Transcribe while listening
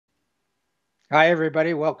Hi,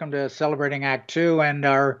 everybody. Welcome to Celebrating Act Two and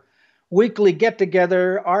our weekly get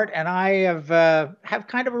together. Art and I have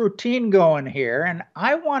kind of a routine going here, and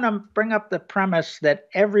I want to bring up the premise that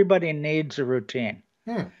everybody needs a routine,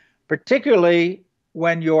 Hmm. particularly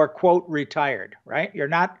when you're quote retired, right? You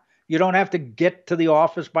don't have to get to the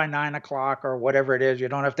office by 9 o'clock or whatever it is. You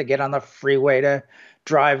don't have to get on the freeway to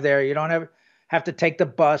drive there. You don't have to take the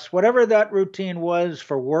bus. Whatever that routine was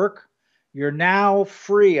for work, you're now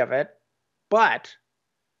free of it, but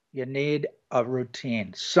you need a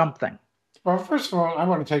routine, something. Well, first of all, I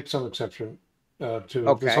want to take some exception to this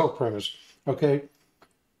Okay. whole premise. Okay,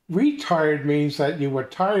 retired means that you were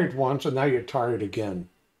tired once and now you're tired again.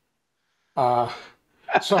 Uh,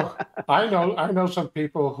 so I know some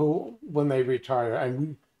people who, when they retire, and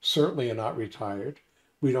we certainly are not retired.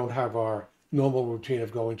 We don't have our normal routine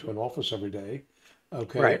of going to an office every day. Right.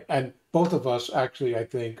 Okay, and both of us actually, I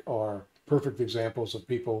think, are perfect examples of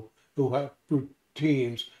people who have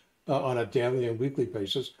routines on a daily and weekly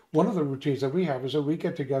basis. One of the routines that we have is that we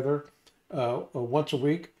get together once a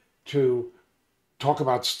week to talk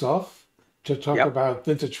about stuff, to talk Yep. about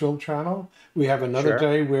Vintage Film Channel. We have another Sure.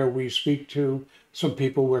 day where we speak to some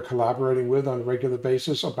people we're collaborating with on a regular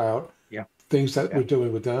basis about Yeah. things that Yeah. we're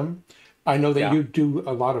doing with them. I know that Yeah. you do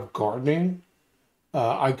a lot of gardening.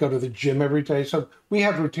 I go to the gym every day. So we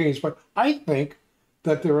have routines, but I think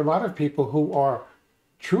that there are a lot of people who are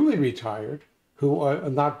truly retired, who are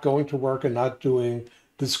not going to work and not doing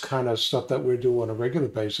this kind of stuff that we're doing on a regular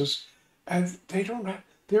basis. And they don't have,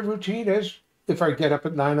 their routine is if I get up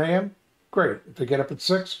at 9 a.m., great. If I get up at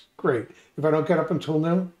 6, great. If I don't get up until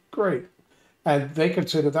noon, great. And they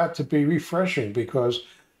consider that to be refreshing because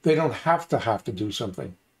they don't have to do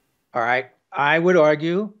something. All right. I would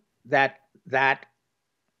argue that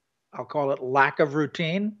I'll call it lack of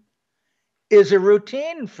routine is a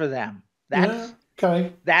routine for them. Yeah, That's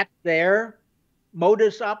okay. that's their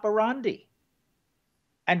modus operandi.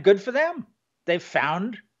 And good for them. They've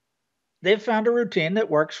found they've found a routine that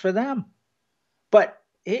works for them. But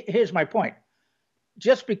here's my point.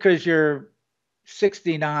 Just because you're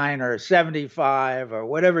 69 or 75 or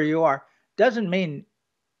whatever you are doesn't mean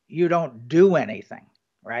you don't do anything,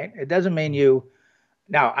 right? It doesn't mean you.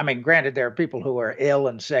 Now, I mean, granted, there are people who are ill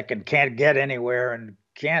and sick and can't get anywhere and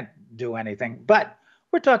can't do anything, but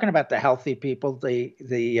we're talking about the healthy people,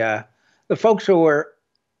 the folks who are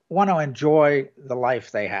want to enjoy the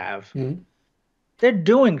life they have. Mhm. They're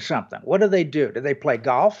doing something. What do they do? Do they play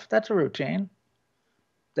golf? That's a routine.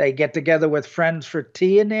 They get together with friends for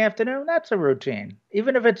tea in the afternoon. That's a routine,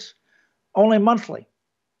 even if it's only monthly.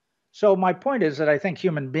 So my point is that I think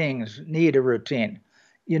human beings need a routine.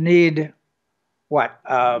 You need what?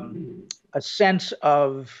 A sense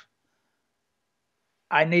of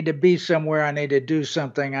I need to be somewhere, I need to do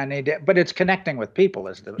something, I need to, but it's connecting with people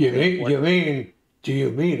is You the mean, you important. mean, do you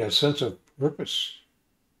mean a sense of purpose?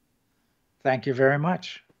 Thank you very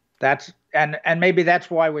much. That's and maybe that's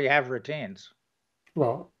why we have routines.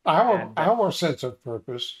 Well, our And our sense of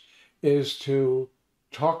purpose is to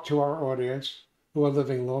talk to our audience who are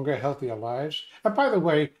living longer, healthier lives. And by the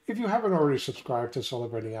way, if you haven't already subscribed to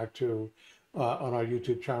Celebrating Act Two on our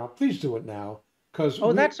YouTube channel, please do it now because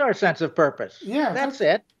oh, that's our sense of purpose. yeah, That's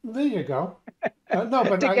it. there you go. No,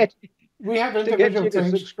 but to get we have to get individual you to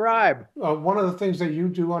things. subscribe. One of the things that you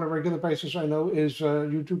do on a regular basis, I know, is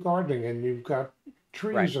you do gardening and you've got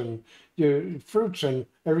Right. trees and your fruits. And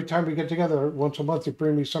every time we get together once a month, you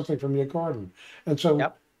bring me something from your garden. And so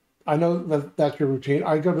Yep. I know that that's your routine.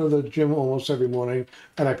 I go to the gym almost every morning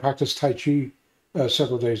and I practice Tai Chi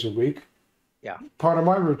several days a week, Yeah. part of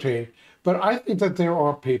my routine. But I think that there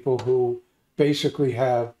are people who basically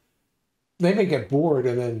have, they may get bored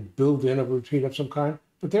and then build in a routine of some kind.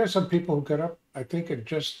 But there are some people who get up, I think, and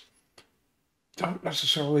just don't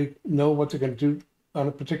necessarily know what they're going to do on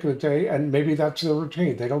a particular day, and maybe that's their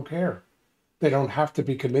routine. They don't care. They don't have to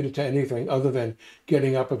be committed to anything other than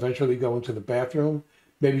getting up, eventually going to the bathroom,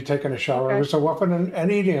 maybe taking a shower every Okay. so often,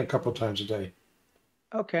 and eating a couple times a day.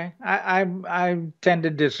 Okay. I tend to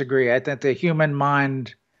disagree. I think the human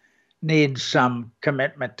mind needs some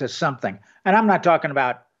commitment to something. And I'm not talking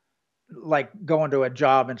about like going to a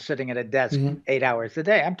job and sitting at a desk Mhm. 8 hours a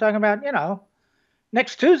day. I'm talking about,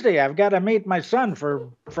 next Tuesday I've got to meet my son for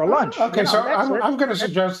lunch. Okay, so That's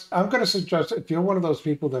it. That's I'm going to suggest if you're one of those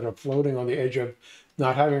people that are floating on the edge of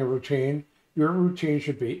not having a routine, your routine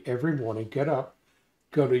should be every morning get up,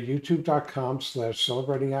 go to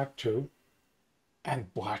youtube.com/celebrating act two, and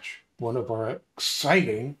watch one of our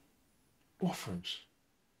exciting offerings.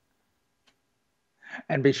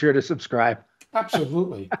 and be sure to subscribe.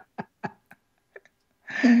 Absolutely.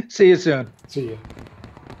 See you soon. See you.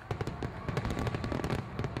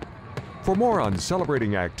 For more on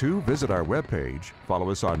Celebrating Act Two, visit our webpage,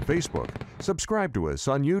 follow us on Facebook, subscribe to us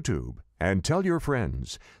on YouTube, and tell your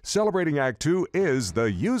friends. Celebrating Act Two is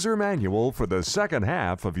the user manual for the second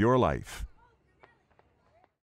half of your life.